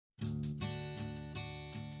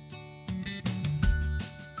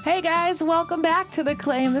Hey guys, welcome back to the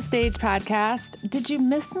Claim the Stage podcast. Did you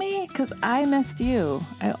miss me? Because I missed you.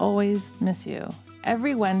 I always miss you.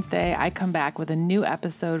 Every Wednesday, I come back with a new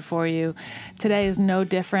episode for you. Today is no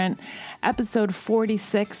different. Episode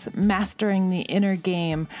 46, Mastering the Inner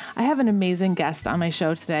Game. I have an amazing guest on my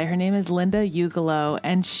show today. Her name is Linda Ugelow,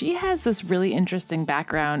 and she has this really interesting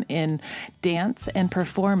background in dance and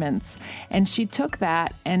performance. And she took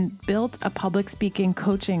that and built a public speaking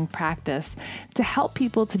coaching practice to help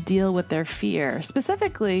people to deal with their fear,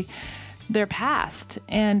 specifically their past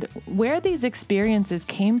and where these experiences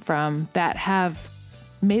came from that have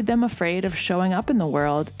made them afraid of showing up in the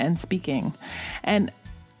world and speaking. And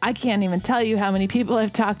I can't even tell you how many people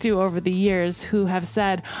I've talked to over the years who have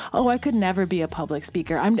said, "Oh, I could never be a public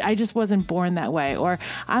speaker. I just wasn't born that way," or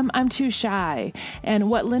I'm too shy. And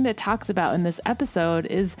what Linda talks about in this episode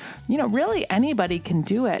is, really anybody can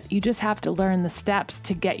do it. You just have to learn the steps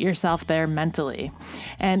to get yourself there mentally.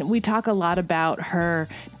 And we talk a lot about her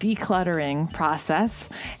decluttering process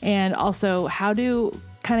and also how to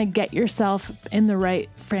kind of get yourself in the right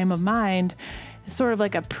frame of mind, sort of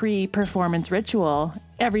like a pre-performance ritual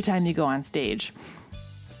every time you go on stage.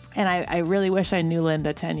 And I really wish I knew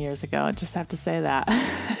Linda 10 years ago. I just have to say that.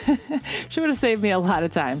 She would have saved me a lot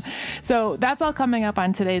of time. So that's all coming up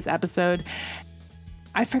on today's episode.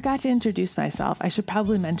 I forgot to introduce myself. I should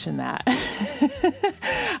probably mention that.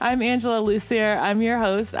 I'm Angela Lucier. I'm your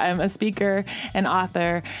host. I'm a speaker and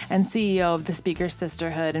author and CEO of the Speaker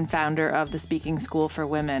Sisterhood and founder of the Speaking School for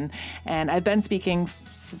Women. And I've been speaking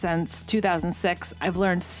since 2006. I've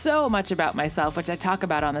learned so much about myself, which I talk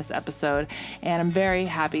about on this episode, and I'm very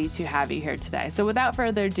happy to have you here today. So without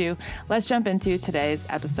further ado, let's jump into today's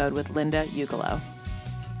episode with Linda Ugelow.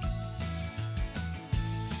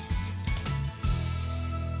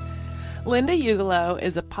 Linda Ugelow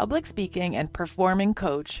is a public speaking and performing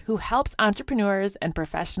coach who helps entrepreneurs and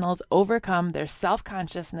professionals overcome their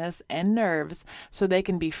self-consciousness and nerves so they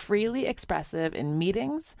can be freely expressive in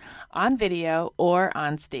meetings, on video, or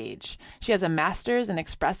on stage. She has a master's in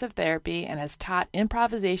expressive therapy and has taught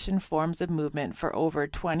improvisation forms of movement for over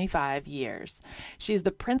 25 years. She is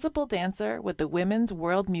the principal dancer with the women's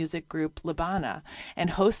world music group Labana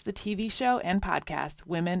and hosts the TV show and podcast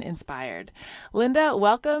Women Inspired. Linda,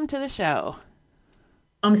 welcome to the show.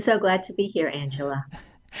 I'm so glad to be here, Angela.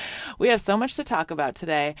 We have so much to talk about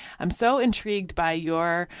today. I'm so intrigued by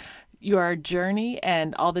your journey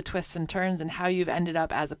and all the twists and turns and how you've ended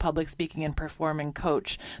up as a public speaking and performing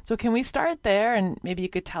coach. So can we start there, and maybe you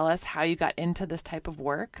could tell us how you got into this type of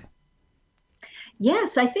work?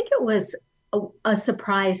 Yes, I think it was a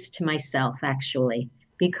surprise to myself, actually,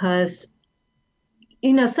 because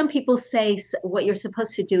some people say what you're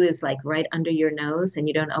supposed to do is like right under your nose and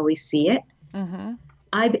you don't always see it. Mm-hmm.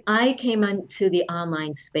 I came into the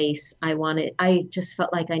online space. I just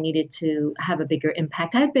felt like I needed to have a bigger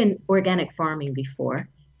impact. I'd been organic farming before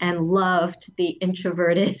and loved the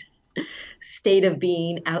introverted state of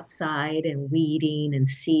being outside and weeding and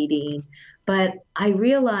seeding. But I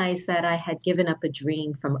realized that I had given up a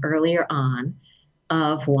dream from earlier on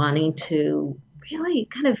of wanting to really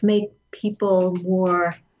kind of make people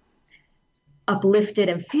more uplifted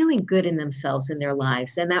and feeling good in themselves in their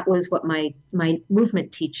lives. And that was what my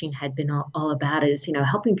movement teaching had been all about, is,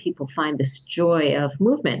 helping people find this joy of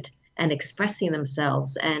movement and expressing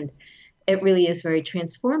themselves. And it really is very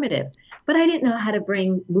transformative. But I didn't know how to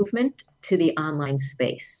bring movement to the online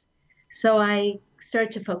space. So I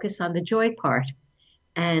started to focus on the joy part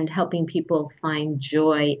and helping people find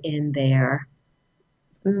joy in their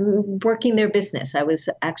working their business. I was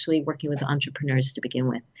actually working with entrepreneurs to begin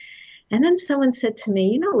with. And then someone said to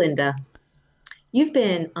me, Linda, you've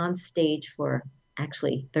been on stage for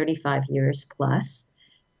actually 35 years plus.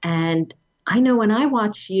 And I know when I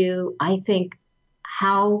watch you, I think,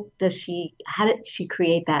 how did she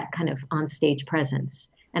create that kind of on stage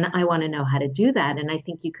presence? And I want to know how to do that. And I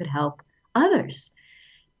think you could help others.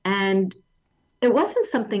 And it wasn't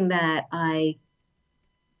something that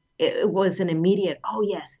it was an immediate, oh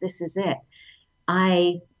yes, this is it.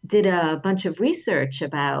 I did a bunch of research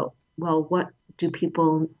about, well, what do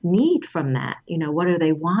people need from that? What are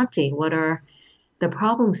they wanting? What are the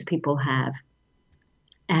problems people have?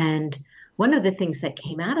 And one of the things that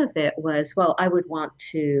came out of it was, well, I would want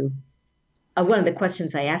to, one of the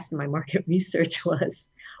questions I asked in my market research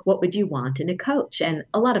was, what would you want in a coach? And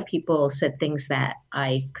a lot of people said things that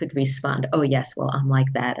I could respond, oh yes, well, I'm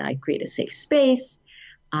like that. I create a safe space.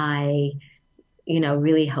 I,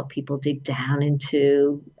 really help people dig down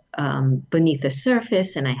into beneath the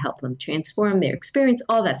surface and I help them transform their experience,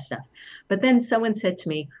 all that stuff. But then someone said to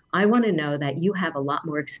me, I want to know that you have a lot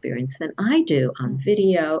more experience than I do on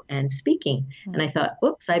video and speaking. And I thought,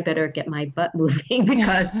 oops, I better get my butt moving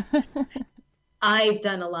because I've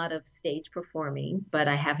done a lot of stage performing, but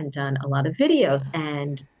I haven't done a lot of video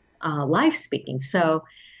and live speaking. So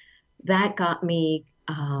that got me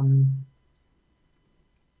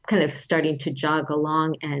kind of starting to jog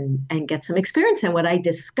along and get some experience. And what I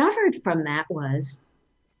discovered from that was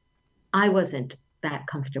I wasn't that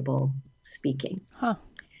comfortable speaking. Huh.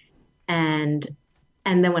 And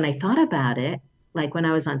then when I thought about it, like when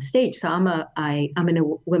I was on stage, so I'm in a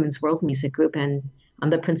women's world music group and I'm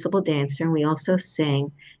the principal dancer and we also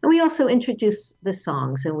sing and we also introduce the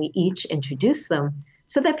songs and we each introduce them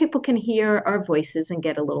so that people can hear our voices and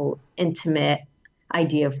get a little intimate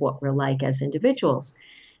idea of what we're like as individuals.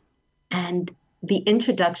 And the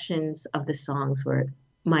introductions of the songs were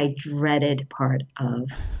my dreaded part of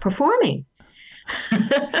performing.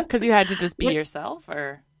 Because you had to just be yourself,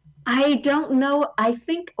 or? I don't know. I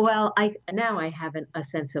think, well, now I have a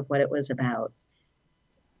sense of what it was about.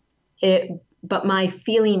 But my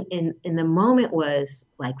feeling in the moment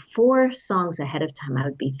was like 4 songs ahead of time, I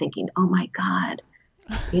would be thinking, oh my God,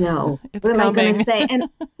 what am I going to say? And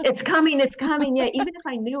it's coming. Yeah. Even if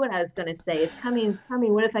I knew what I was going to say, it's coming.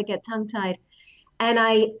 What if I get tongue tied? And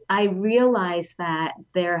I realized that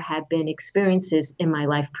there had been experiences in my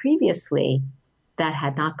life previously that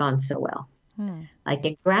had not gone so well. Like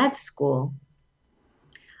in grad school,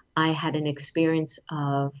 I had an experience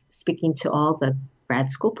of speaking to all the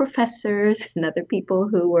grad school professors and other people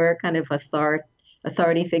who were kind of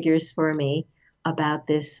authority figures for me about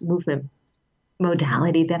this movement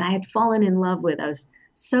modality that I had fallen in love with. I was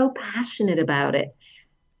so passionate about it,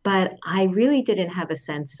 but I really didn't have a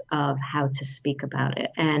sense of how to speak about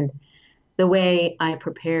it. And the way I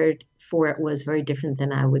prepared for it was very different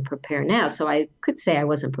than I would prepare now. So I could say I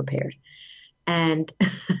wasn't prepared. And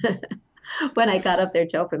when I got up there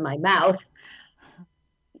to open my mouth,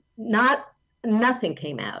 nothing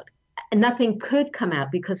came out. Nothing could come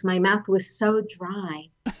out because my mouth was so dry.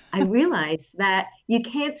 I realized that you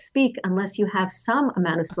can't speak unless you have some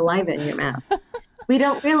amount of saliva in your mouth. We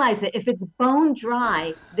don't realize it. If it's bone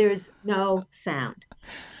dry, there's no sound.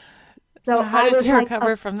 So how did you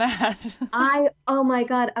recover from that? Oh my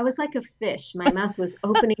God, I was like a fish. My mouth was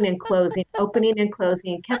opening and closing,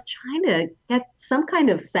 and kept trying to get some kind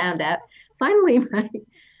of sound out. Finally,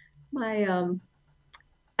 my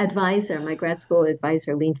advisor, my grad school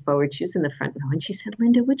advisor, leaned forward. She was in the front row and she said,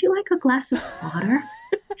 Linda, would you like a glass of water?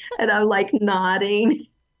 And I'm like nodding.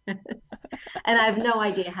 Yes. And I have no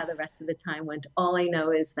idea how the rest of the time went. All I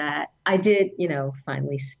know is that I did,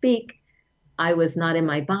 finally speak. I was not in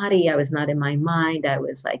my body. I was not in my mind. I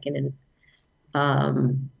was like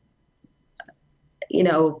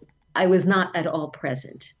I was not at all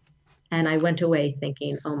present. And I went away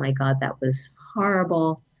thinking, oh my God, that was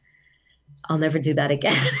horrible. I'll never do that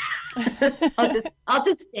again. I'll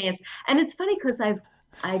just dance. And it's funny because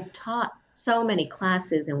I've taught so many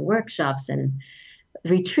classes and workshops and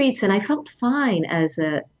retreats, and I felt fine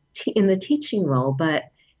in the teaching role, but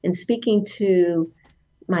in speaking to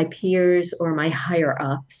my peers or my higher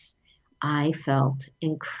ups, I felt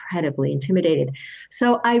incredibly intimidated.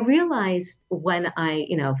 So I realized when I,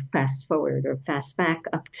 fast forward or fast back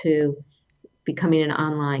up to becoming an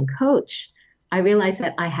online coach, I realized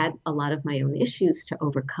that I had a lot of my own issues to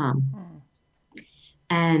overcome.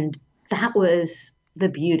 And that was the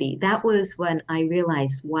beauty. That was when I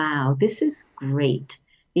realized, wow, this is great.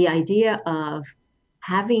 The idea of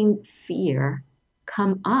having fear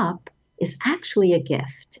come up is actually a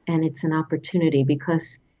gift, and it's an opportunity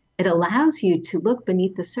because it allows you to look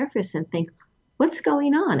beneath the surface and think, what's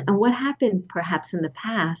going on? And what happened perhaps in the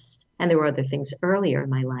past, and there were other things earlier in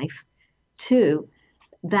my life too,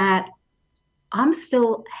 that I'm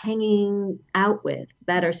still hanging out with,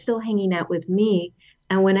 that are still hanging out with me.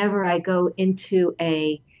 And whenever I go into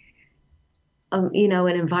an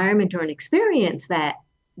environment or an experience that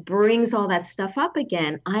brings all that stuff up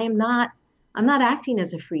again, I'm not acting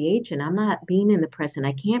as a free agent. I'm not being in the present.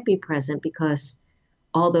 I can't be present because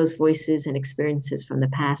all those voices and experiences from the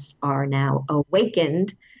past are now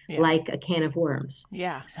awakened like a can of worms.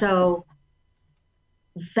 Yeah. So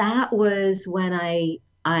that was when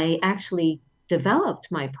I actually developed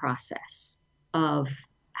my process of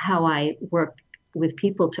how I work with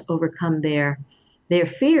people to overcome their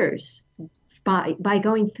fears by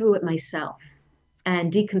going through it myself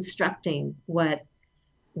and deconstructing what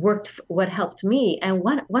worked, what helped me. And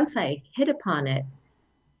once I hit upon it,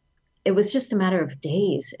 it was just a matter of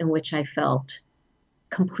days in which I felt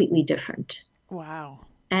completely different. Wow.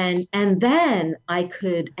 And then I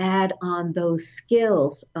could add on those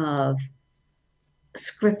skills of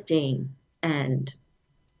scripting and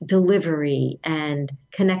delivery and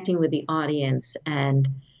connecting with the audience and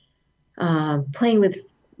playing with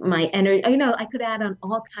my energy. I could add on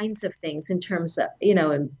all kinds of things in terms of,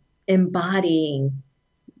 embodying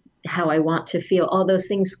how I want to feel. All those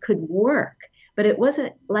things could work. But it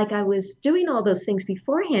wasn't like I was doing all those things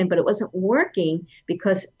beforehand, but it wasn't working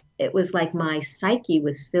because it was like my psyche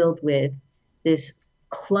was filled with this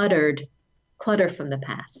clutter from the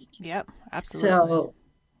past. Yep, absolutely.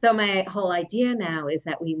 So my whole idea now is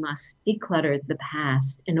that we must declutter the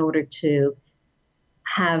past in order to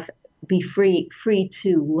be free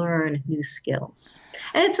to learn new skills.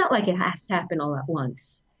 And it's not like it has to happen all at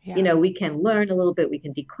once. Yeah. We can learn a little bit, we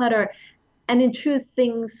can declutter. And in truth,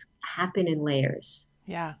 things happen in layers.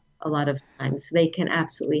 Yeah. A lot of times they can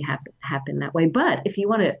absolutely happen that way. But if you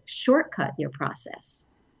want to shortcut your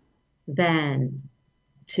process, then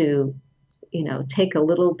to, take a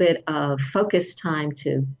little bit of focused time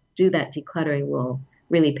to do that decluttering will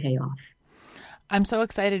really pay off. I'm so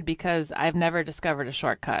excited because I've never discovered a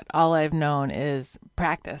shortcut. All I've known is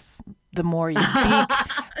practice. The more you speak,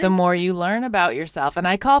 the more you learn about yourself. And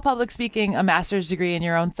I call public speaking a master's degree in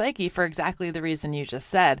your own psyche for exactly the reason you just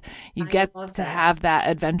said. You get to have that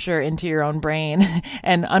adventure into your own brain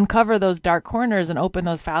and uncover those dark corners and open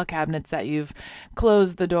those file cabinets that you've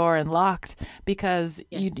closed the door and locked because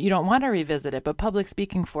you don't want to revisit it, but public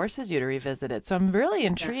speaking forces you to revisit it. So I'm really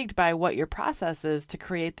intrigued by what your process is to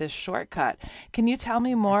create this shortcut. Can you tell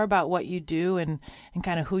me more about what you do and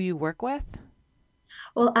kind of who you work with?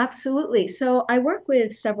 Well, absolutely. So I work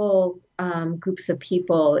with several groups of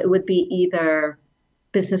people. It would be either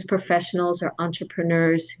business professionals or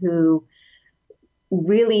entrepreneurs who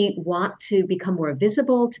really want to become more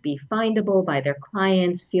visible, to be findable by their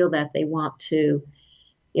clients, feel that they want to,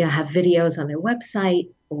 have videos on their website,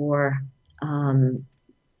 or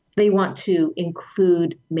they want to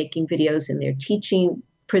include making videos in their teaching,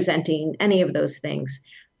 presenting, any of those things.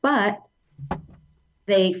 But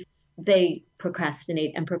they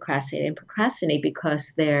procrastinate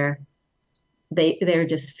because they're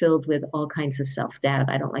just filled with all kinds of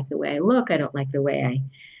self-doubt. I don't like the way I look. I don't like the way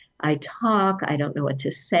I talk. I don't know what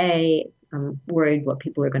to say. I'm worried what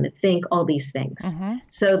people are going to think, all these things. Mm-hmm.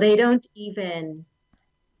 So they don't even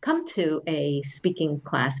come to a speaking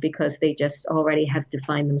class because they just already have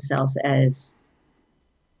defined themselves as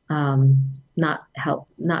not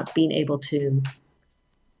being able to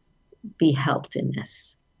be helped in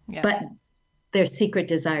this. Yeah. But their secret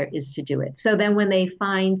desire is to do it. So then when they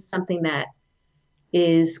find something that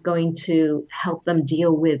is going to help them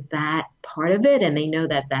deal with that part of it, and they know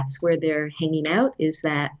that that's where they're hanging out, is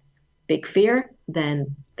that big fear,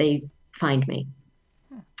 then they find me.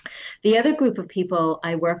 The other group of people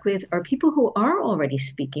I work with are people who are already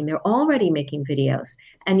speaking. They're already making videos,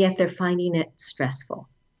 and yet they're finding it stressful.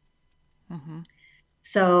 Mm-hmm.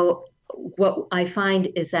 So what I find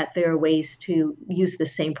is that there are ways to use the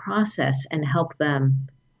same process and help them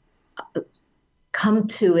come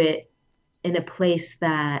to it in a place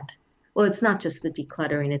that, well, it's not just the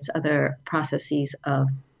decluttering, it's other processes of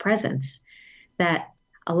presence that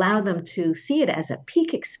allow them to see it as a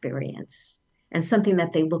peak experience and something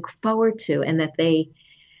that they look forward to, and that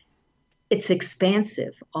it's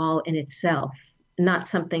expansive all in itself, not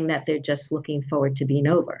something that they're just looking forward to being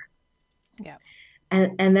over. Yeah.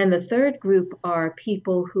 And then the third group are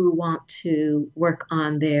people who want to work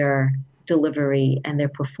on their delivery and their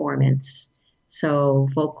performance. So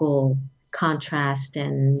vocal contrast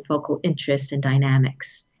and vocal interest and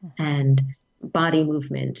dynamics and body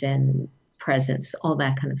movement and presence, all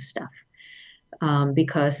that kind of stuff.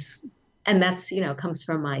 And that's, comes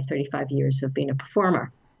from my 35 years of being a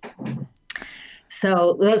performer.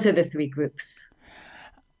 So those are the three groups.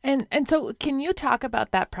 And so can you talk about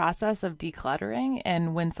that process of decluttering,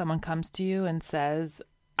 and when someone comes to you and says,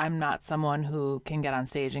 I'm not someone who can get on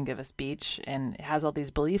stage and give a speech and has all these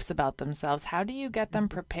beliefs about themselves, how do you get them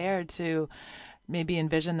prepared to maybe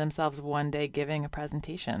envision themselves one day giving a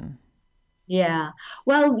presentation? Yeah.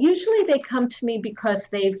 Well, usually they come to me because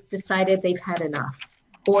they've decided they've had enough,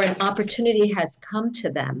 or an opportunity has come to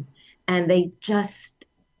them and they just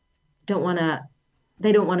don't want to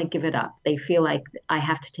give it up. They feel like, I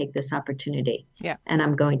have to take this opportunity. Yeah. And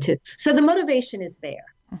I'm going to. So the motivation is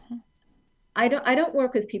there. Mm-hmm. I don't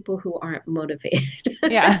work with people who aren't motivated.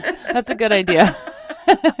 Yeah, that's a good idea.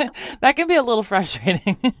 That can be a little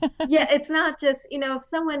frustrating. Yeah, it's not just, if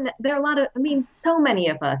so many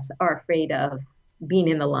of us are afraid of being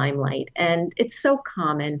in the limelight, and it's so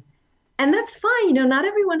common, and that's fine. Not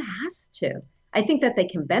everyone has to. I think that they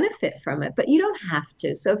can benefit from it, but you don't have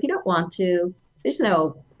to. So if you don't want to, there's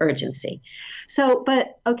no urgency. So,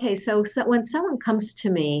 but okay, so when someone comes to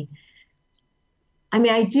me, I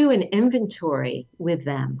mean, I do an inventory with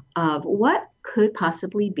them of what could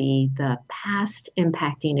possibly be the past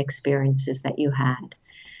impacting experiences that you had.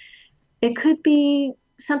 It could be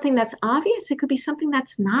something that's obvious, it could be something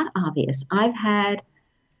that's not obvious. I've had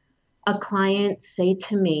a client say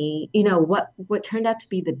to me, what turned out to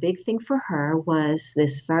be the big thing for her was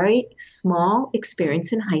this very small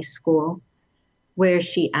experience in high school where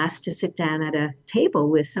she asked to sit down at a table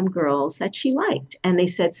with some girls that she liked. And they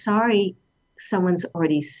said, sorry, someone's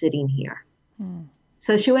already sitting here. Hmm.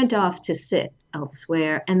 So she went off to sit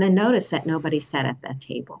elsewhere and then noticed that nobody sat at that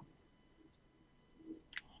table.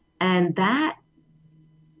 And that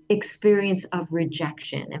experience of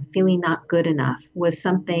rejection and feeling not good enough was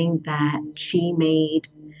something that she made,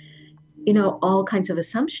 all kinds of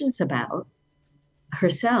assumptions about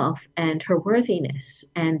herself and her worthiness.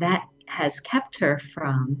 And that has kept her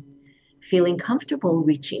from feeling comfortable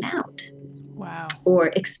reaching out. Wow. Or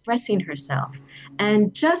expressing herself.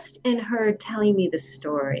 And just in her telling me the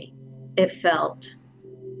story, it felt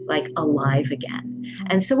like alive again. Mm-hmm.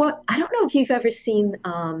 And so I don't know if you've ever seen,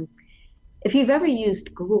 if you've ever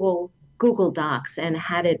used Google Docs and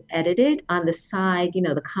had it edited on the side,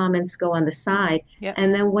 the comments go on the side. Yep.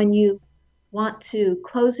 And then when you want to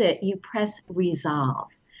close it, you press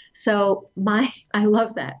resolve. So I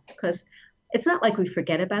love that because it's not like we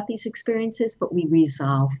forget about these experiences, but we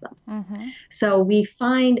resolve them. Mm-hmm. So we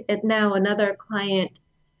find it now another client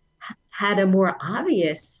had a more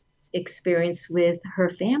obvious experience with her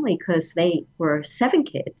family because they were 7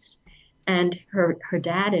 kids. And her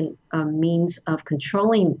dad, in a means of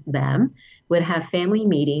controlling them, would have family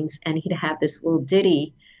meetings, and he'd have this little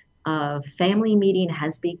ditty of family meeting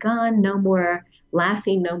has begun, no more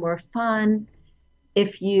laughing, no more fun.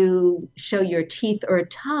 If you show your teeth or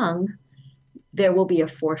tongue, there will be a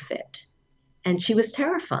forfeit. And she was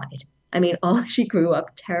terrified. I mean, she grew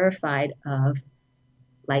up terrified of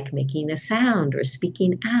like making a sound or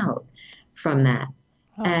speaking out from that.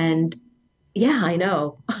 Oh. And yeah, I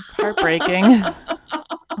know. It's heartbreaking.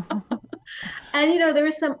 And, there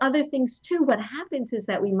are some other things too. What happens is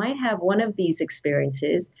that we might have one of these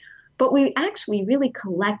experiences, but we actually really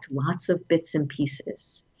collect lots of bits and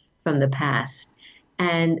pieces from the past.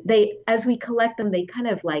 And as we collect them, they kind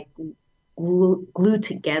of like glue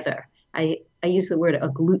together. I use the word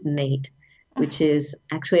agglutinate, which is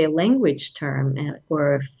actually a language term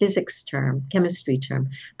or a physics term, chemistry term,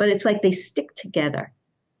 but it's like they stick together.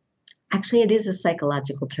 Actually, it is a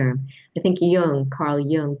psychological term. I think Carl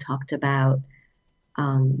Jung talked about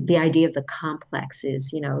the idea of the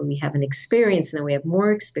complexes. We have an experience and then we have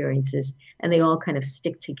more experiences and they all kind of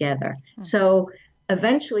stick together. Mm-hmm. So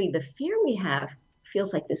eventually the fear we have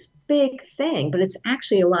feels like this big thing, but it's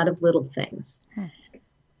actually a lot of little things. Hmm.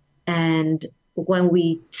 And when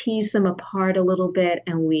we tease them apart a little bit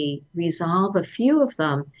and we resolve a few of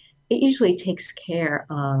them, it usually takes care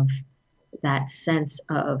of that sense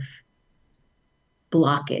of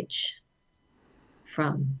blockage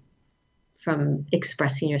from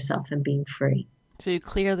expressing yourself and being free. So you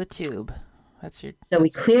clear the tube.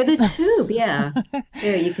 We clear the tube, yeah.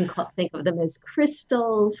 There, you can think of them as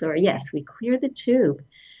crystals, or yes, we clear the tube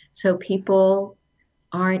so people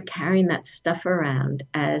aren't carrying that stuff around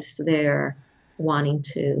as they're wanting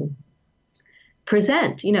to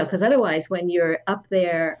present, because otherwise when you're up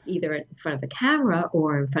there either in front of a camera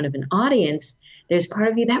or in front of an audience, there's part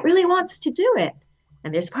of you that really wants to do it.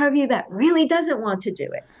 And there's part of you that really doesn't want to do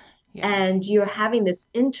it. Yeah. And you're having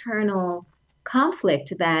this internal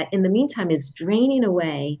conflict that in the meantime is draining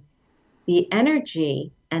away the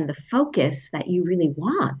energy and the focus that you really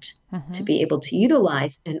want to be able to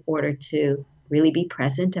utilize in order to really be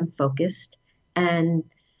present and focused and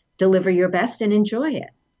deliver your best and enjoy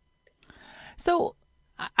it. So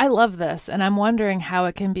I love this, and I'm wondering how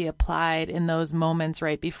it can be applied in those moments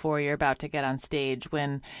right before you're about to get on stage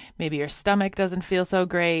when maybe your stomach doesn't feel so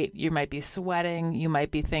great, you might be sweating, you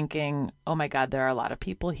might be thinking, oh my God, there are a lot of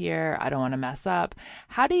people here, I don't want to mess up.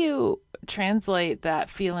 How do you translate that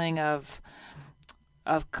feeling of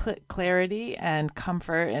clarity and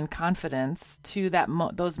comfort and confidence to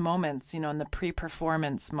those moments, in the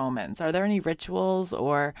pre-performance moments? Are there any rituals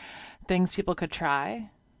or things people could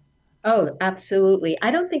try? Oh, absolutely. I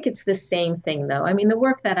don't think it's the same thing, though. I mean, the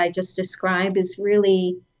work that I just described is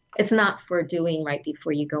really, it's not for doing right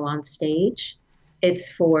before you go on stage.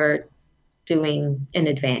 It's for doing in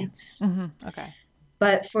advance. Mm-hmm. Okay.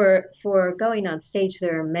 But for going on stage,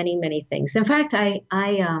 there are many, many things. In fact, I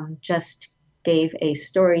just gave a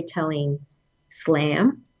storytelling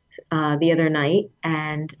slam the other night,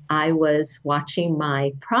 and I was watching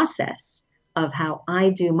my process of how I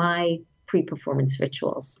do my pre-performance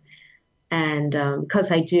rituals. And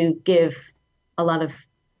because I do give a lot of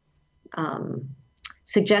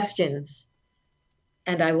suggestions,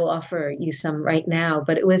 and I will offer you some right now,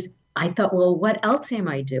 but I thought, well, what else am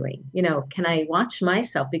I doing? Can I watch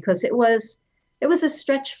myself? Because it was a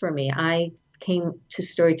stretch for me. I came to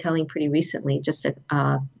storytelling pretty recently, just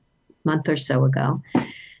a month or so ago,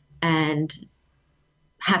 and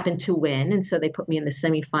happened to win. And so they put me in the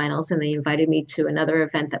semifinals, and they invited me to another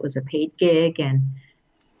event that was a paid gig.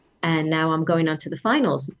 And now I'm going on to the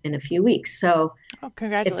finals in a few weeks. So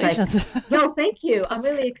congratulations. It's like, no, thank you. I'm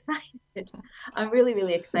really excited. I'm really,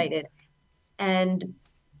 really excited. And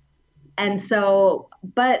so,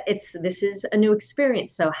 but this is a new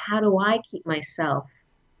experience. So how do I keep myself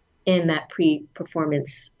in that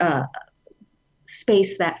pre-performance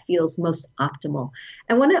space that feels most optimal?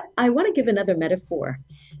 I want to give another metaphor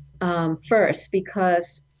first,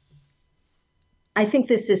 because I think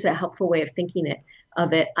this is a helpful way of thinking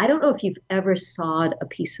of it. I don't know if you've ever sawed a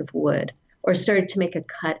piece of wood or started to make a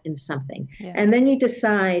cut in something, and then you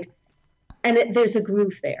decide, and there's a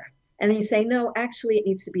groove there. And then you say, no, actually it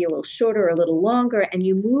needs to be a little shorter or a little longer. And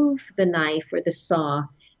you move the knife or the saw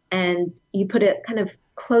and you put it kind of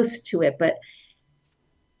close to it. But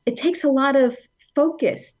it takes a lot of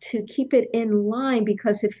focus to keep it in line,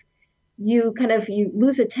 because if you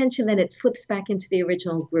lose attention, then it slips back into the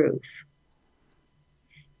original groove.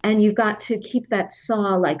 And you've got to keep that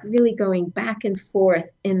saw like really going back and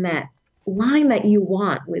forth in that line that you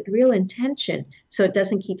want with real intention, so it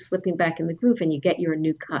doesn't keep slipping back in the groove and you get your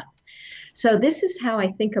new cut. So this is how I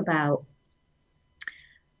think about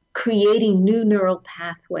creating new neural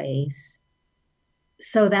pathways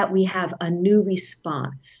so that we have a new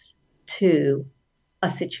response to a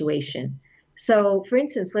situation. So for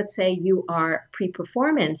instance, let's say you are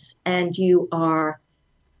pre-performance and you are,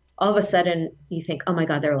 all of a sudden you think, oh my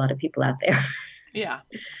God, there are a lot of people out there. Yeah.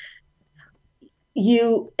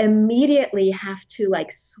 You immediately have to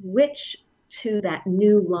like switch to that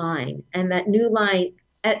new line, and that new line,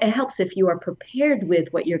 it helps if you are prepared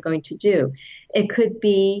with what you're going to do. It could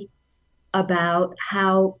be about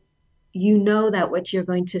how you know that what you're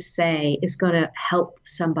going to say is going to help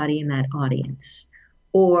somebody in that audience,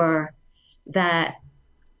 or that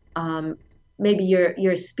maybe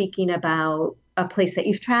you're speaking about a place that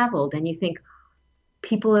you've traveled and you think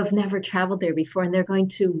people have never traveled there before and they're going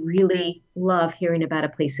to really love hearing about a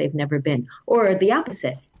place they've never been. Or the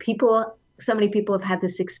opposite, so many people have had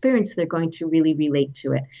this experience, they're going to really relate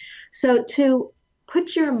to it. So to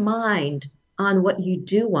put your mind on what you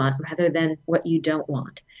do want rather than what you don't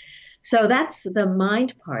want. So that's the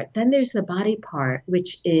mind part. Then there's the body part,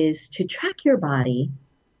 which is to track your body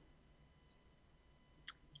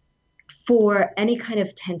for any kind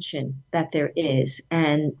of tension that there is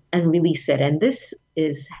and release it. And this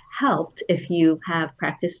is helped if you have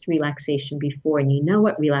practiced relaxation before and you know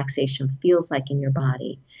what relaxation feels like in your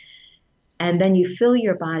body. And then you fill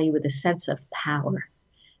your body with a sense of power.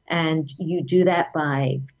 And you do that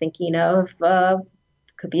by thinking of,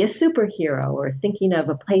 could be a superhero, or thinking of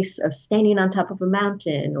a place of standing on top of a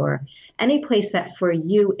mountain, or any place that for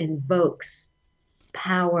you invokes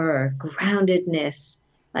power, groundedness,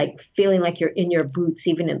 like feeling like you're in your boots,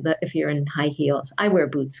 even if you're in high heels. I wear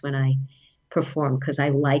boots when I perform because I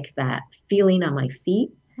like that feeling on my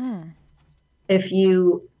feet. If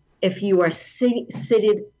you are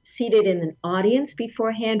seated in an audience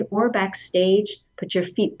beforehand or backstage, put your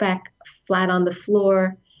feet back flat on the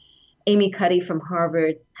floor. Amy Cuddy from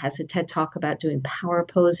Harvard has a TED Talk about doing power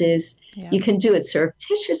poses. Yeah. You can do it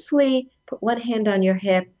surreptitiously. Put one hand on your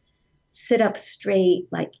hip, sit up straight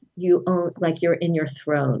like you're in your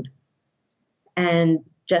throne, and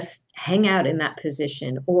just hang out in that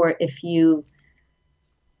position. Or if you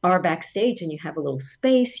are backstage and you have a little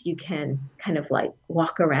space, you can kind of like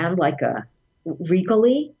walk around like a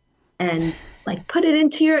regally and like put it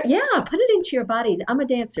into your body. I'm a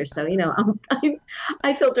dancer, so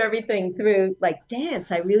I filter everything through like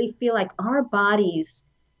dance. I really feel like our bodies,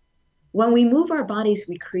 when we move our bodies,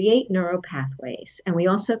 we create neural pathways, and we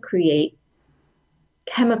also create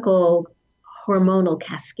chemical hormonal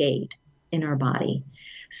cascade in our body.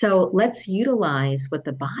 So let's utilize what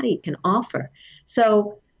the body can offer.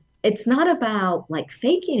 So it's not about like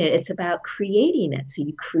faking it. It's about creating it. So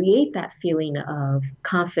you create that feeling of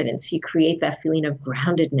confidence. You create that feeling of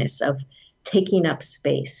groundedness, of taking up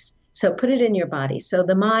space. So put it in your body. So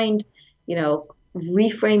the mind,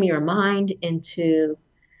 reframe your mind into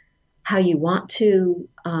how you want to,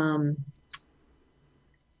 a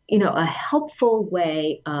helpful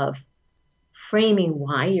way of framing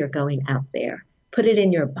why you're going out there. Put it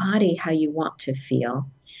in your body how you want to feel.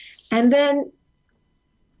 And then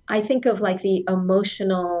I think of like the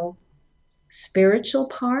emotional, spiritual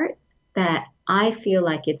part that I feel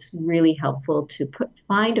like it's really helpful to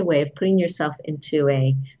find a way of putting yourself into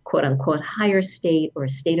a quote unquote higher state or a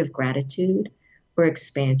state of gratitude or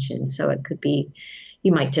expansion. So it could be,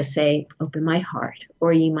 you might just say, open my heart,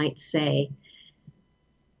 or you might say,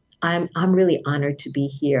 I'm really honored to be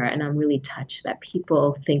here, and I'm really touched that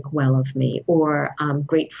people think well of me, or I'm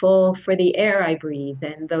grateful for the air I breathe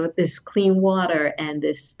and this clean water and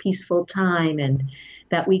this peaceful time, and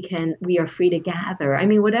that we are free to gather. I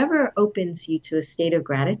mean, whatever opens you to a state of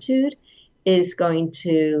gratitude is going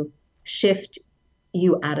to shift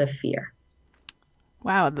you out of fear.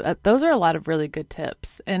 Wow, those are a lot of really good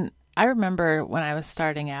tips. And I remember when I was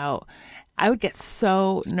starting out, I would get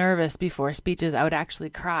so nervous before speeches, I would actually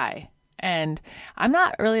cry. And I'm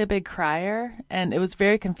not really a big crier, and it was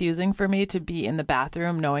very confusing for me to be in the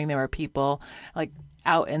bathroom knowing there were people like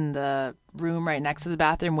out in the room right next to the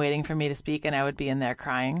bathroom waiting for me to speak, and I would be in there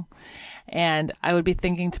crying. And I would be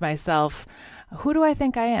thinking to myself, who do I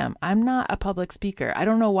think I am? I'm not a public speaker. I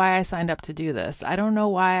don't know why I signed up to do this. I don't know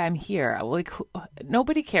why I'm here. Like,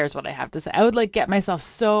 nobody cares what I have to say. I would like get myself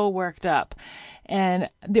so worked up. And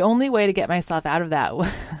the only way to get myself out of that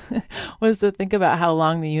was to think about how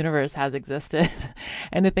long the universe has existed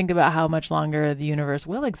and to think about how much longer the universe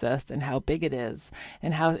will exist and how big it is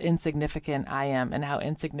and how insignificant I am and how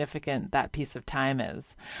insignificant that piece of time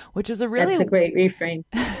is, which is a really... That's a great reframe.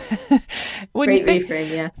 Great reframe,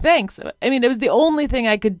 yeah. Thanks. I mean, it was the only thing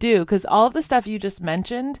I could do because all of the stuff you just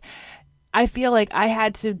mentioned, I feel like I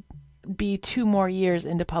had to be 2 more years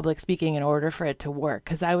into public speaking in order for it to work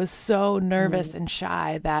because I was so nervous and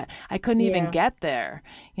shy that I couldn't even get there.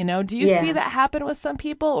 You know, do you see that happen with some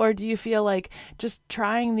people, or do you feel like just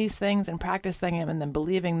trying these things and practicing them and then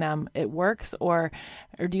believing them, it works, or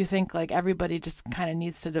do you think like everybody just kind of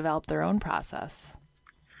needs to develop their own process?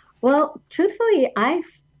 Well, truthfully, I've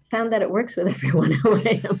found that it works with everyone who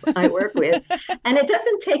I work with, and it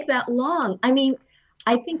doesn't take that long. I mean,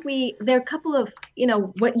 I think there are a couple of,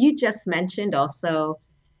 what you just mentioned also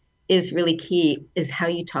is really key, is how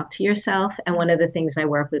you talk to yourself. And one of the things I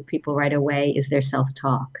work with people right away is their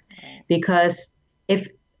self-talk. Because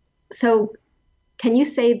can you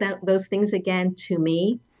say those things again to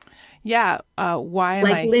me? Yeah. Why am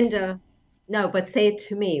like Linda, no, but say it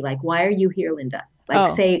to me. Like, why are you here, Linda? Like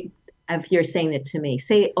say, if you're saying it to me,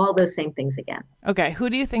 say all those same things again. Okay. Who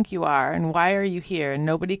do you think you are and why are you here? And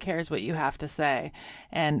nobody cares what you have to say.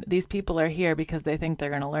 And these people are here because they think they're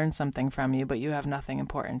going to learn something from you, but you have nothing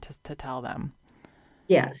important to tell them.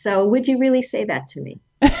 Yeah. So would you really say that to me?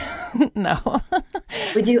 No.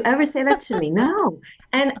 Would you ever say that to me? No.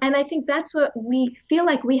 And I think that's what we feel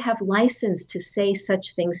like, we have license to say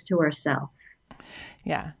such things to ourselves.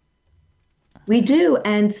 Yeah. We do.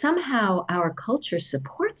 And somehow our culture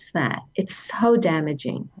supports that. It's so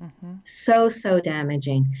damaging. Mm-hmm. So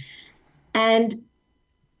damaging. And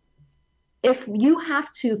if you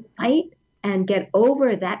have to fight and get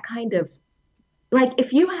over that kind of, like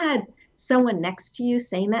if you had someone next to you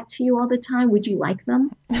saying that to you all the time, would you like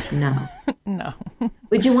them? No. No.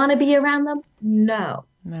 Would you want to be around them? No.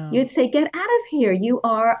 You'd say, get out of here. You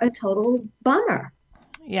are a total bummer.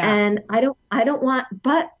 Yeah. And I don't want,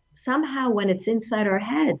 but somehow when it's inside our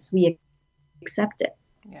heads, we accept it.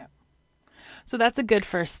 Yeah. So that's a good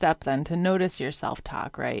first step then, to notice your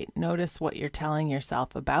self-talk, right? Notice what you're telling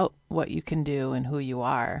yourself about what you can do and who you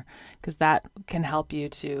are, because that can help you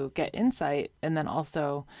to get insight and then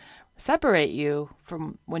also separate you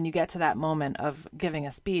from when you get to that moment of giving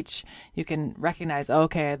a speech. You can recognize,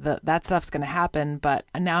 okay, that stuff's going to happen, but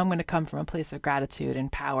now I'm going to come from a place of gratitude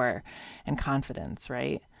and power and confidence,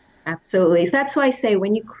 right? Absolutely. That's why I say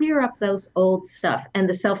when you clear up those old stuff, and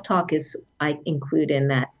the self-talk I include in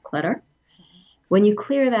that clutter, when you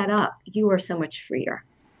clear that up, you are so much freer.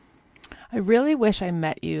 I really wish I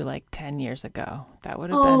met you like 10 years ago. That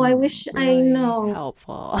would have been I wish really I know.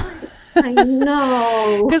 helpful. I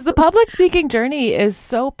know. Because the public speaking journey is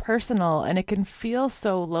so personal and it can feel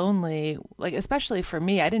so lonely. Like, especially for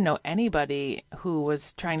me, I didn't know anybody who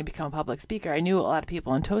was trying to become a public speaker. I knew a lot of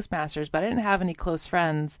people in Toastmasters, but I didn't have any close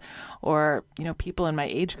friends or, people in my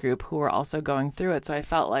age group who were also going through it. So I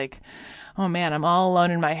felt like, oh man, I'm all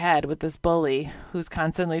alone in my head with this bully who's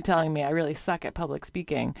constantly telling me I really suck at public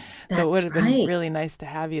speaking. So it would have been really nice to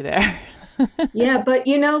have you there. Yeah, but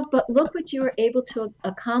look what you were able to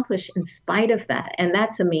accomplish in spite of that. And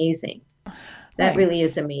that's amazing. That really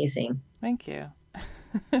is amazing. Thank you.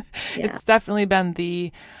 Yeah. It's definitely been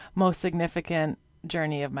the most significant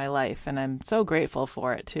journey of my life. And I'm so grateful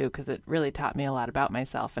for it too, because it really taught me a lot about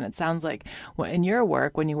myself. And it sounds like in your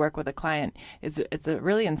work, when you work with a client, it's a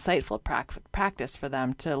really insightful practice for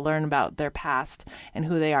them to learn about their past and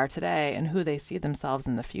who they are today and who they see themselves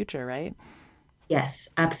in the future, right? Yes,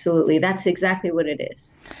 absolutely. That's exactly what it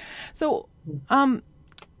is. So,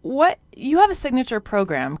 what you have a signature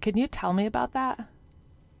program. Can you tell me about that?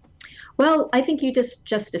 Well, I think you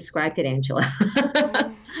just described it,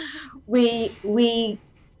 Angela. we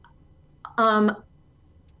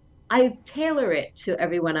I tailor it to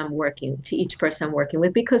everyone to each person I'm working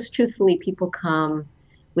with, because truthfully, people come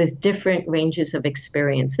with different ranges of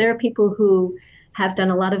experience. There are people who have done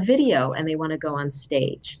a lot of video and they want to go on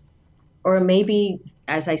stage. Or maybe,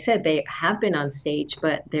 as I said, they have been on stage,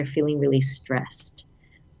 but they're feeling really stressed.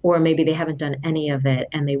 Or maybe they haven't done any of it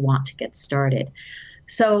and they want to get started.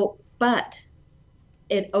 So, but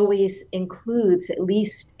it always includes at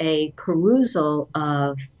least a perusal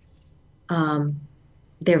of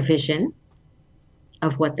their vision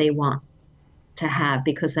of what they want to have,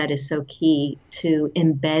 because that is so key to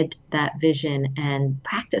embed that vision and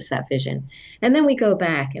practice that vision. And then we go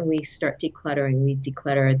back and we start decluttering. We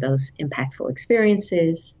declutter those impactful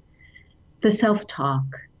experiences, the self-talk,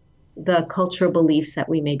 the cultural beliefs that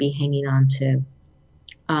we may be hanging on to.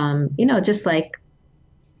 Just like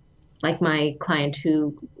my client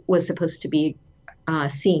who was supposed to be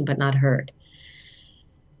seen but not heard.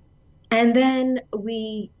 And then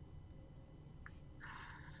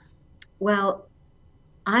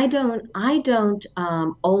I don't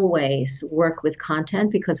always work with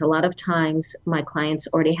content, because a lot of times my clients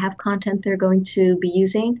already have content they're going to be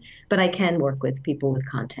using, but I can work with people with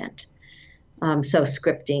content. So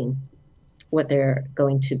scripting what they're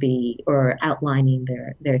going to be, or outlining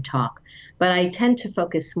their talk. But I tend to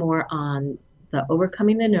focus more on the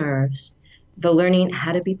overcoming the nerves, the learning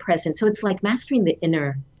how to be present. So it's like mastering the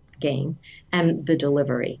inner game and the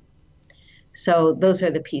delivery. So those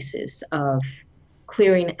are the pieces of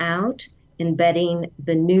clearing out, embedding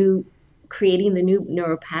creating the new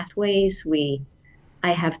neural pathways.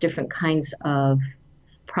 I have different kinds of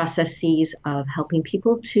processes of helping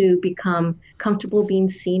people to become comfortable being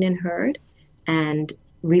seen and heard, and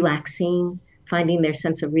relaxing, finding their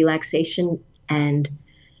sense of relaxation and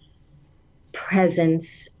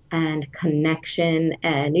presence and connection,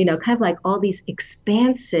 and kind of like all these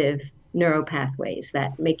expansive neural pathways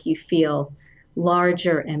that make you feel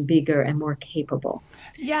larger and bigger and more capable.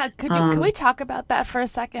 Yeah, could we talk about that for a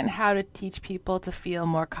second? How to teach people to feel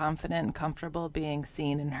more confident and comfortable being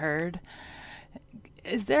seen and heard?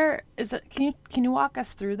 Can you walk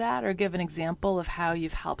us through that, or give an example of how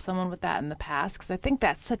you've helped someone with that in the past? Because I think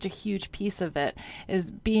that's such a huge piece of it, is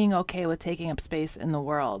being okay with taking up space in the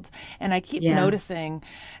world. And I keep noticing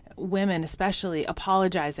women especially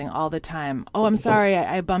apologizing all the time. Oh, I'm sorry,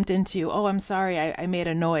 I bumped into you. Oh, I'm sorry, I made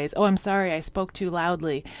a noise. Oh, I'm sorry, I spoke too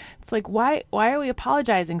loudly. It's like, why are we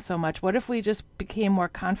apologizing so much? What if we just became more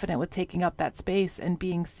confident with taking up that space and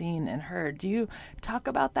being seen and heard? Do you talk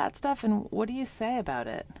about that stuff, and what do you say about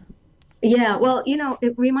it? Yeah, well,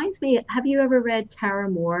 it reminds me, have you ever read Tara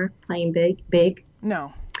Moore, Playing Big?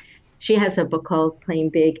 No. She has a book called Playing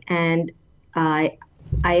Big, and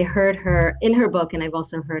I heard her in her book, and I've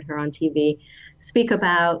also heard her on TV speak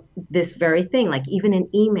about this very thing, like even in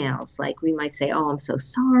emails, like we might say, oh, I'm so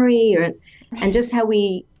sorry, and just how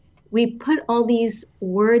we put all these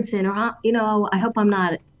words in, or, I hope I'm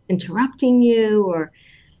not interrupting you, or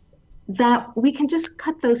that we can just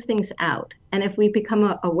cut those things out. And if we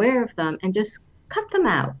become aware of them and just cut them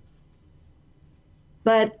out.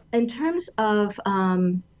 But in terms of,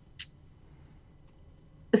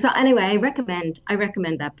 so anyway, I recommend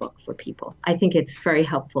that book for people. I think it's very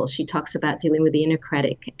helpful. She talks about dealing with the inner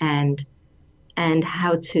critic and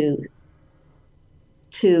how to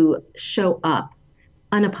show up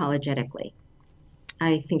unapologetically.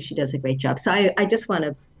 I think she does a great job. So I just want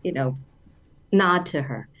to, nod to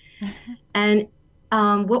her. And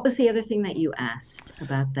what was the other thing that you asked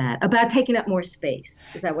about that? About taking up more space.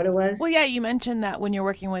 Is that what it was? Well, yeah, you mentioned that when you're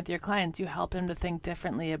working with your clients, you help them to think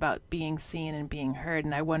differently about being seen and being heard.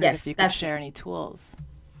 And I wondered if you could share any tools.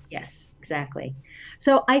 Yes, exactly.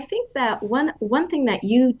 So I think that one thing that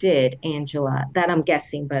you did, Angela, that I'm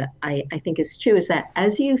guessing, but I think is true, is that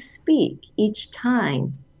as you speak each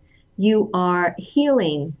time, you are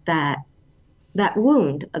healing that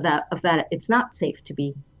wound of that it's not safe to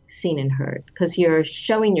be seen and heard, because you're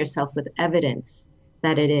showing yourself with evidence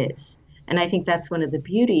that it is. And I think that's one of the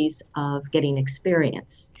beauties of getting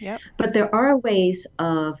experience. Yep. But there are ways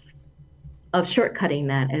of shortcutting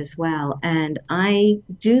that as well. And I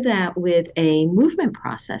do that with a movement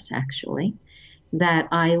process, actually, that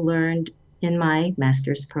I learned in my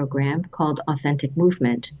master's program called Authentic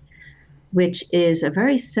Movement, which is a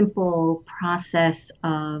very simple process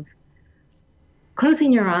of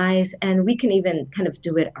closing your eyes, and we can even kind of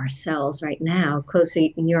do it ourselves right now,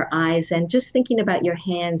 closing your eyes and just thinking about your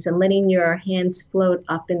hands and letting your hands float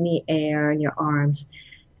up in the air and your arms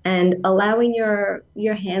and allowing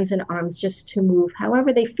your hands and arms just to move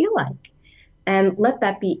however they feel like. And let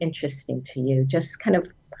that be interesting to you. Just kind of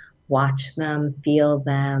watch them, feel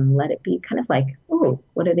them, let it be kind of like, oh,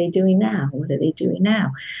 what are they doing now? What are they doing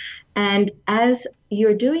now? And as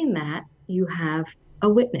you're doing that, you have a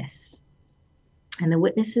witness. And the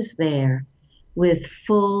witness is there with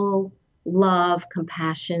full love,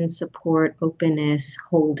 compassion, support, openness,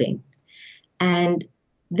 holding. And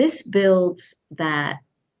this builds that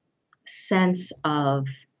sense of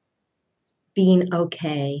being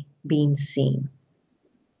okay, being seen.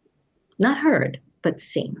 Not heard, but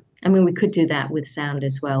seen. I mean, we could do that with sound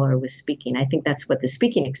as well, or with speaking. I think that's what the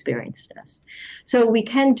speaking experience does. So we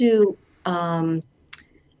can do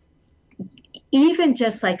even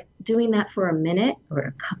just like doing that for a minute or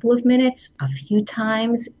a couple of minutes, a few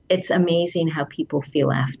times. It's amazing how people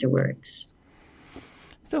feel afterwards.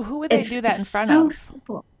 So who would they do that in front so of?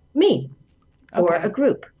 Simple. Me or Okay. a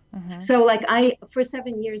group. Mm-hmm. So like for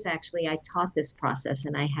 7 years, actually, I taught this process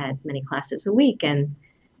and I had many classes a week. And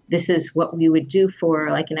this is what we would do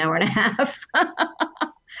for like an hour and a half.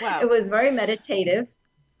 Wow. It was very meditative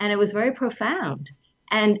and it was very profound.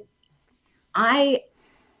 And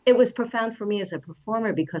it was profound for me as a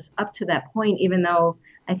performer because up to that point, even though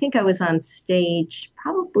I think I was on stage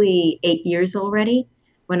probably 8 years already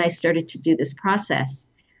when I started to do this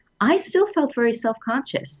process, I still felt very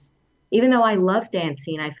self-conscious. Even though I loved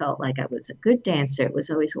dancing, I felt like I was a good dancer. It was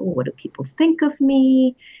always, oh, what do people think of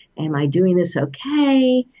me? Am I doing this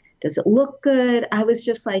okay? Does it look good? I was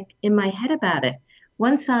just like in my head about it.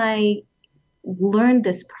 Once I learned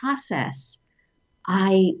this process,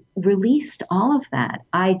 I released all of that.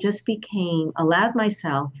 I just allowed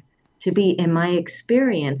myself to be in my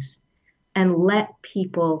experience and let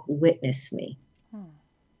people witness me.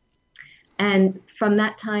 And from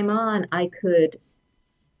that time on, I could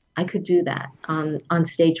do that on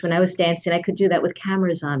stage. When I was dancing, I could do that with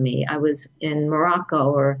cameras on me. I was in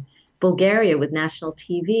Morocco or Bulgaria with national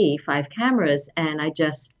TV, 5 cameras, and I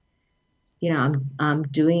just, I'm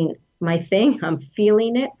doing my thing. I'm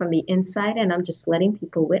feeling it from the inside, and I'm just letting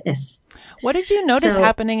people witness. What did you notice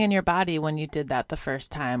happening in your body when you did that the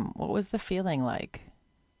first time? What was the feeling like?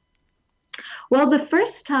 Well, the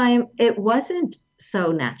first time it wasn't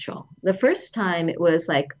so natural. The first time it was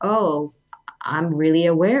like, oh, I'm really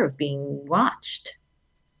aware of being watched.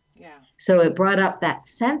 Yeah. So it brought up that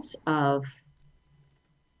sense of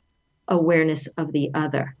awareness of the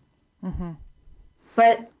other. Mm-hmm.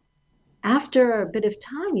 But after a bit of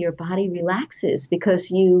time, your body relaxes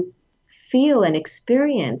because you feel and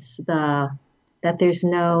experience that there's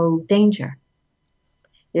no danger.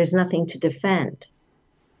 There's nothing to defend.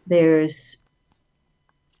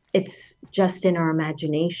 It's just in our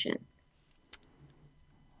imagination.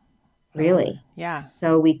 Really. Yeah.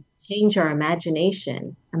 So we change our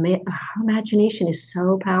imagination. Our imagination is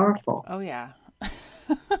so powerful. Oh, yeah.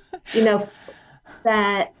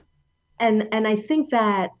 That, and I think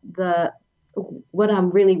that what I'm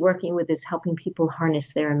really working with is helping people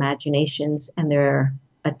harness their imaginations and their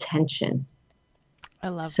attention. I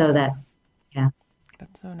love so that. Yeah.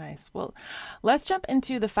 That's so nice. Well, let's jump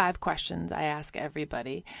into the 5 questions I ask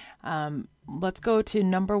everybody. Let's go to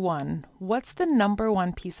number 1. What's the number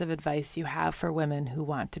 1 piece of advice you have for women who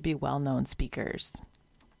want to be well-known speakers?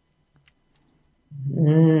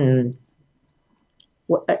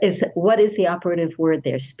 What is the operative word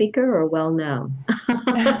there? Speaker or well-known?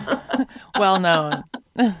 Well-known.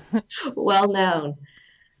 Well-known.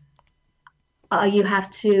 You have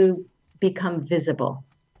to become visible.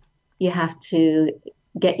 You have to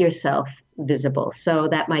get yourself visible. So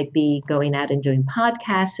that might be going out and doing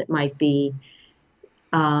podcasts. It might be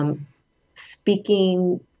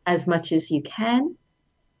speaking as much as you can.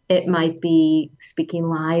 It might be speaking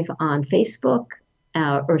live on Facebook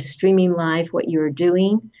or streaming live what you're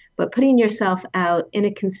doing, but putting yourself out in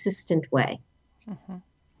a consistent way. Mm-hmm.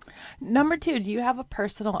 Number 2, do you have a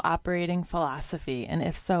personal operating philosophy? And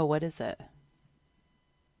if so, what is it?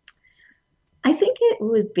 I think it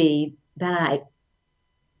would be that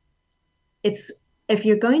if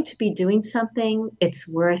you're going to be doing something, it's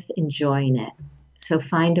worth enjoying it. So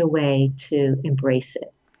find a way to embrace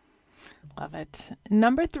it. Love it.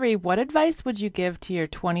 Number 3, what advice would you give to your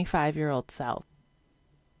 25-year-old self?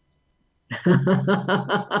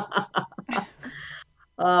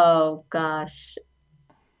 Oh, gosh.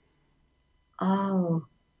 Oh,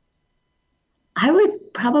 I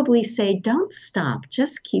would probably say don't stop,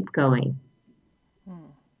 just keep going.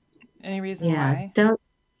 Any reason Yeah, why? don't.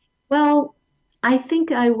 Well, I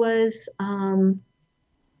think I was,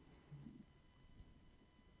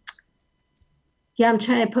 yeah, I'm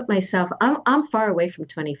trying to put myself, I'm far away from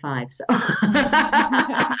 25, so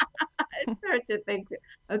it's hard to think,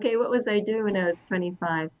 okay, what was I doing when I was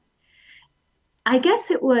 25? I guess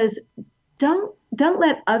it was don't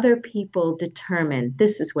let other people determine,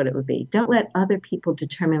 this is what it would be. Don't let other people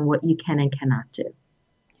determine what you can and cannot do.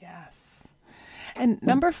 Yes. And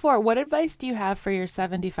number 4, what advice do you have for your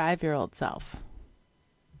 75-year-old self?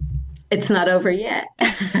 It's not over yet.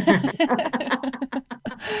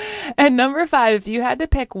 And number 5, if you had to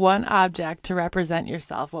pick one object to represent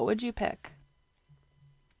yourself, what would you pick?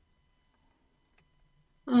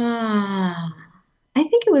 Ah, I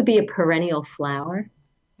think it would be a perennial flower.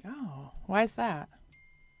 Oh, why is that?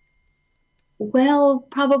 Well,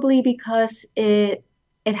 probably because it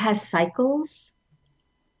has cycles,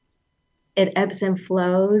 it ebbs and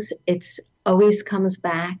flows. It's always comes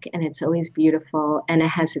back and it's always beautiful and it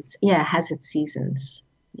has its seasons.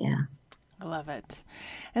 Yeah. I love it.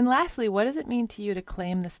 And lastly, what does it mean to you to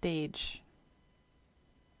claim the stage?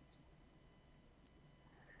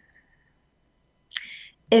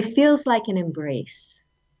 It feels like an embrace.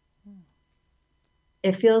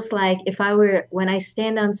 It feels like if I were, when I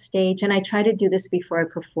stand on stage, and I try to do this before I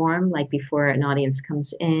perform, like before an audience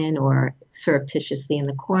comes in or surreptitiously in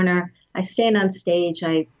the corner, I stand on stage,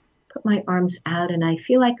 I put my arms out, and I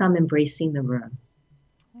feel like I'm embracing the room.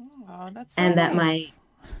 Oh, that's so And that nice.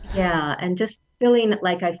 yeah, and just feeling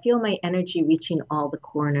like I feel my energy reaching all the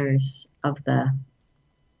corners of the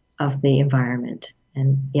environment,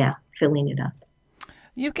 and yeah, filling it up.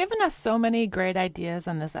 You've given us so many great ideas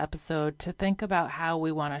on this episode to think about how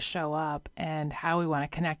we want to show up and how we want to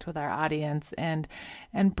connect with our audience and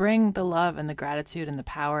bring the love and the gratitude and the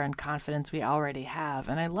power and confidence we already have.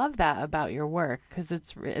 And I love that about your work because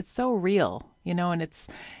it's so real, and it's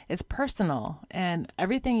personal. And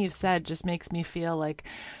everything you've said just makes me feel like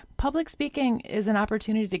public speaking is an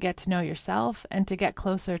opportunity to get to know yourself and to get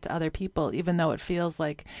closer to other people, even though it feels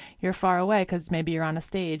like you're far away because maybe you're on a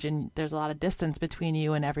stage and there's a lot of distance between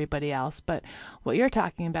you and everybody else. But what you're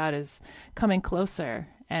talking about is coming closer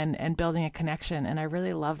and building a connection. And I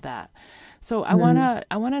really love that. So I want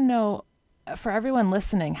to know, for everyone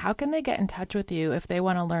listening, how can they get in touch with you if they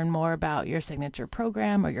want to learn more about your signature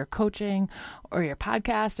program or your coaching or your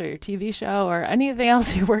podcast or your TV show or anything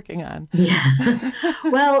else you're working on? Yeah.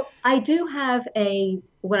 Well, I do have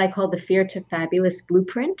what I call the Fear to Fabulous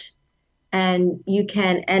blueprint, and it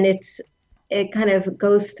kind of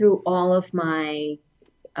goes through all of my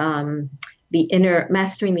mastering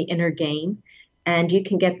the inner game. And you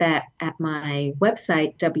can get that at my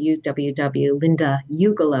website,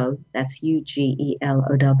 www.lindaugelo, that's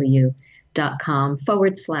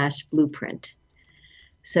UGELOW.com/blueprint.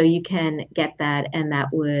 So you can get that, and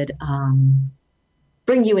that would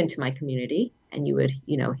bring you into my community, and you would,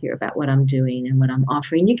 hear about what I'm doing and what I'm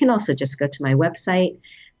offering. You can also just go to my website,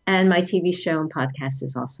 and my TV show and podcast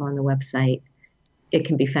is also on the website. It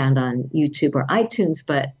can be found on YouTube or iTunes,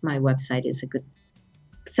 but my website is a good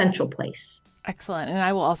central place. Excellent. And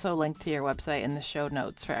I will also link to your website in the show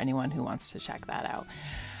notes for anyone who wants to check that out.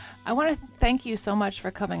 I want to thank you so much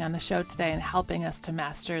for coming on the show today and helping us to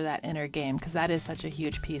master that inner game, because that is such a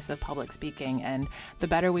huge piece of public speaking. And the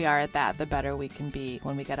better we are at that, the better we can be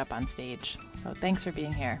when we get up on stage. So thanks for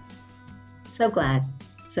being here. So glad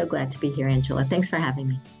to be here, Angela. Thanks for having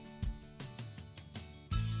me.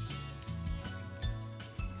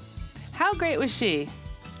 How great was she?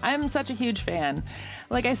 I'm such a huge fan.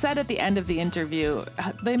 Like I said at the end of the interview,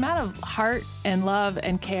 the amount of heart and love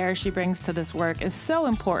and care she brings to this work is so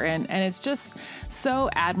important, and it's just so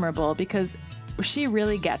admirable because she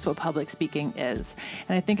really gets what public speaking is.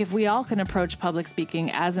 And I think if we all can approach public speaking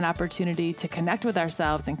as an opportunity to connect with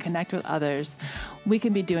ourselves and connect with others, we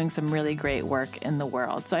can be doing some really great work in the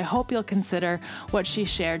world. So I hope you'll consider what she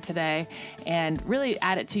shared today and really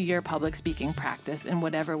add it to your public speaking practice in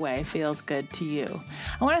whatever way feels good to you.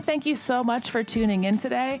 I want to thank you so much for tuning in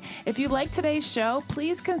today. If you like today's show,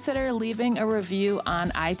 please consider leaving a review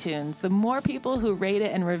on iTunes. The more people who rate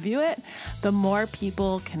it and review it, the more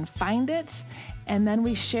people can find it. And then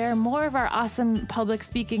we share more of our awesome public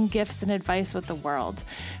speaking gifts and advice with the world.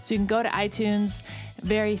 So you can go to iTunes,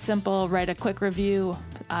 very simple, write a quick review,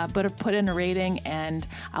 put in a rating, and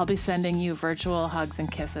I'll be sending you virtual hugs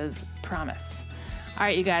and kisses, promise. All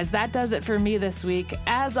right, you guys, that does it for me this week.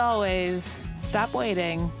 As always, stop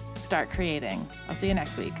waiting, start creating. I'll see you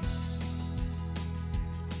next week.